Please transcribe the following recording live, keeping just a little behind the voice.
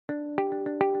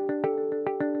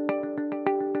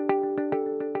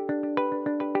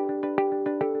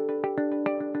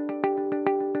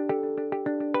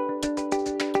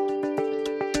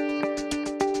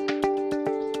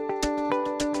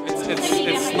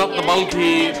not the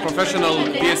bulky professional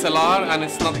DSLR, and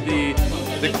it's not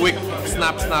the quick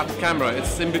snap camera.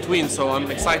 It's in between, so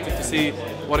I'm excited to see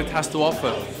what it has to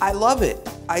offer. I love it.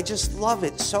 I just love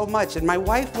it so much. And my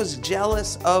wife was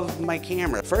jealous of my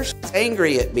camera. First, she was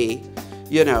angry at me,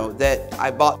 you know, that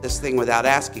I bought this thing without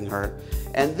asking her.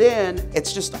 And then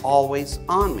it's just always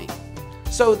on me.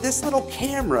 So this little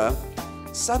camera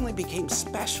suddenly became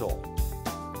special.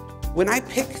 When I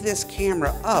pick this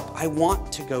camera up, I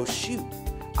want to go shoot.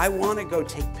 I want to go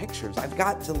take pictures. I've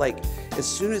got to, like, as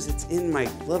soon as it's in my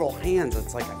little hands,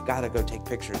 it's like I've got to go take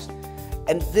pictures.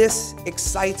 And this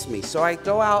excites me. So I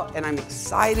go out and I'm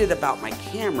excited about my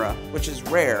camera, which is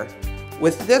rare.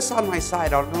 With this on my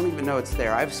side, I don't even know it's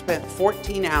there. I've spent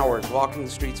 14 hours walking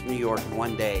the streets of New York in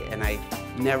one day, and I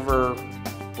never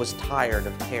was tired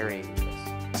of carrying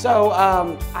this. So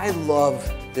I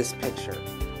love this picture.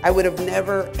 I would have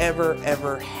never,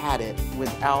 ever had it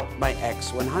without my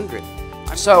X100.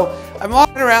 So I'm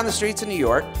walking around the streets of New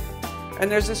York, and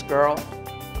there's this girl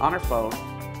on her phone.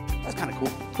 That's kind of cool.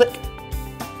 Click.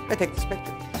 I take this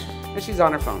picture, and she's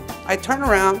on her phone. I turn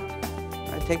around,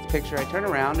 I take the picture, I turn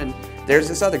around, and there's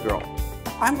this other girl.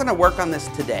 I'm gonna work on this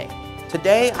today.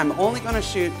 Today, I'm only gonna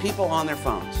shoot people on their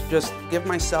phones. Just give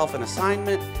myself an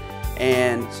assignment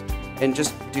and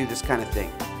just do this kind of thing.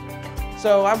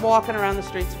 So I'm walking around the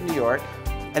streets of New York,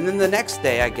 and then the next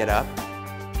day I get up.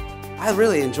 I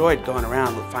really enjoyed going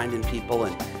around finding people,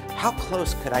 and how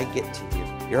close could I get to you?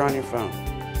 You're on your phone.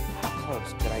 How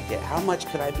close could I get? How much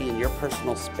could I be in your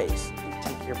personal space and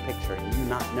take your picture and you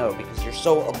not know because you're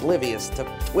so oblivious to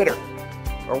Twitter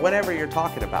or whatever you're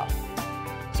talking about?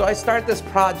 So I start this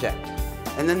project,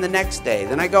 and then the next day,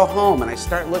 then I go home and I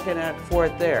start looking for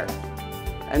it there,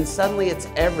 and suddenly it's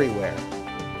everywhere.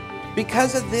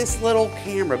 Because of this little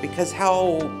camera, because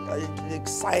how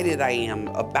excited I am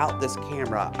about this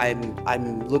camera,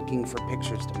 I'm looking for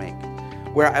pictures to make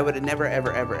where I would have never,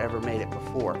 ever made it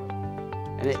before.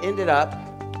 And it ended up,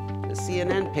 the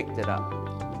CNN picked it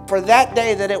up. For that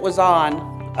day that it was on,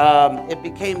 it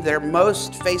became their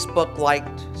most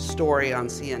Facebook-liked story on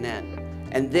CNN.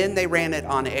 And then they ran it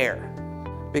on air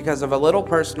because of a little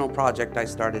personal project I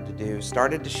started to do,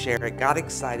 started to share it, got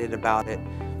excited about it,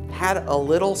 had a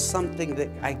little something that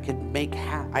I could make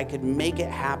it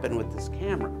happen with this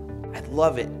camera. I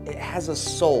love it. It has a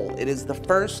soul. It is the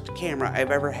first camera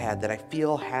I've ever had that I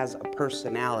feel has a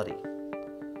personality.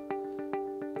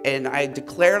 And I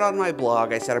declared on my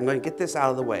blog, I said, I'm going to get this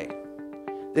out of the way.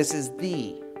 This is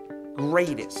the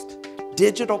greatest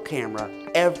digital camera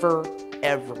ever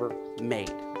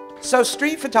made. So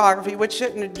street photography, which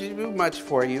shouldn't do much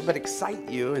for you, but excite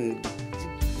you and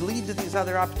lead to these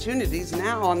other opportunities.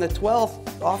 Now on the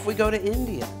 12th, off we go to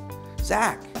India.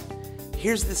 Zach,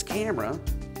 here's this camera.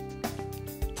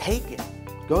 Take it.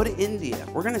 Go to India.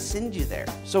 We're gonna send you there.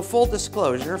 So full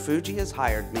disclosure, Fuji has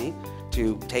hired me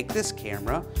to take this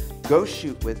camera, go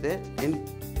shoot with it, and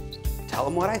tell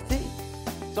them what I think.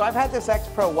 So I've had this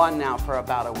X-Pro1 now for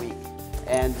about a week.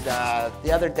 And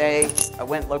the other day, I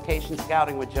went location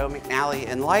scouting with Joe McNally,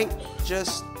 and light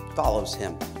just follows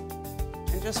him.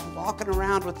 And just walking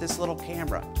around with this little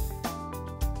camera.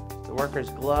 The worker's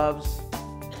gloves,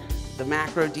 the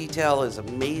macro detail is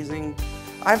amazing.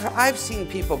 I've seen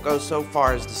people go so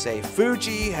far as to say,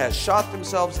 Fuji has shot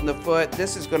themselves in the foot,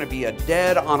 this is gonna be a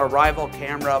dead on arrival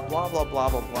camera, blah, blah, blah,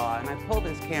 blah, blah. And I pull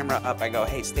this camera up, I go,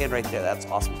 hey, stand right there, that's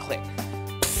awesome, click.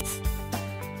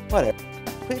 Whatever,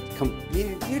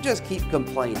 you just keep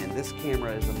complaining, this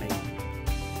camera is amazing.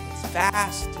 It's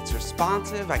fast, it's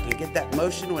responsive, I can get that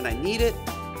motion when I need it.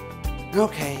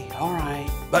 Okay, all right,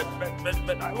 but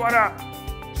I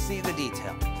wanna see the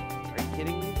detail. Are you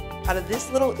kidding me? Out of this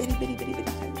little itty bitty tiny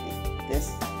thing,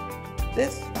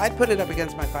 this, I'd put it up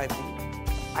against my 5D.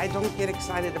 I don't get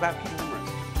excited about cameras.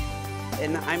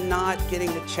 And I'm not getting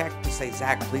a check to say,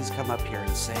 Zach, please come up here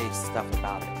and say stuff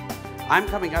about it. I'm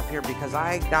coming up here because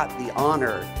I got the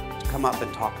honor to come up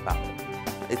and talk about it.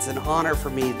 It's an honor for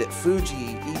me that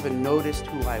Fuji even noticed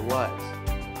who I was.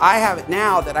 I have it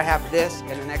now that I have this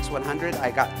and an X100. I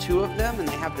got two of them, and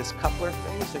they have this coupler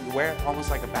thing, so you wear it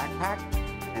almost like a backpack.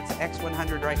 And it's the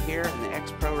X100 right here and the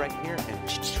X Pro right here. And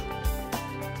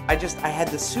I had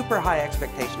this super high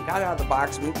expectation. Got out of the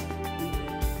box.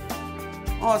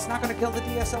 Oh, it's not going to kill the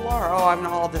DSLR. Oh, I'm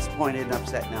all disappointed and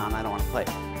upset now, and I don't want to play.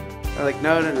 They're like,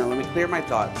 no, let me clear my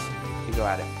thoughts. You go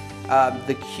at it.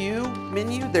 The Q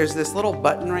menu, there's this little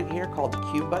button right here called the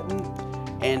Q button,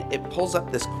 and it pulls up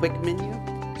this quick menu.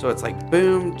 So it's like,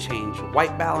 boom, change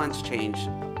white balance, change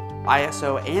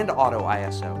ISO and auto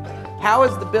ISO. How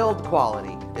is the build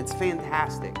quality? It's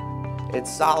fantastic. It's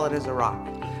solid as a rock.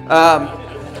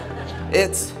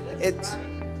 It's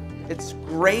It's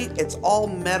great. It's all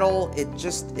metal. It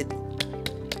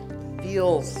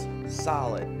feels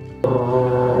solid.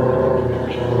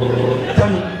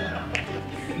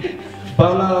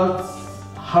 Balance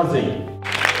Hazy.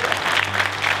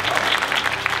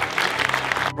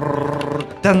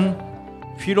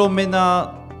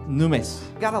 Filomena Numes.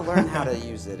 Gotta learn how to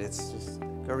use it. It's just,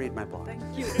 go read my blog. Thank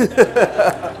you.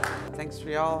 Thanks for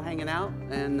y'all hanging out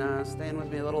and staying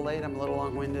with me a little late. I'm a little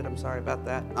long-winded. I'm sorry about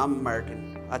that. I'm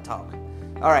American. I talk.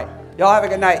 All right. Y'all have a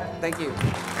good night. Thank you.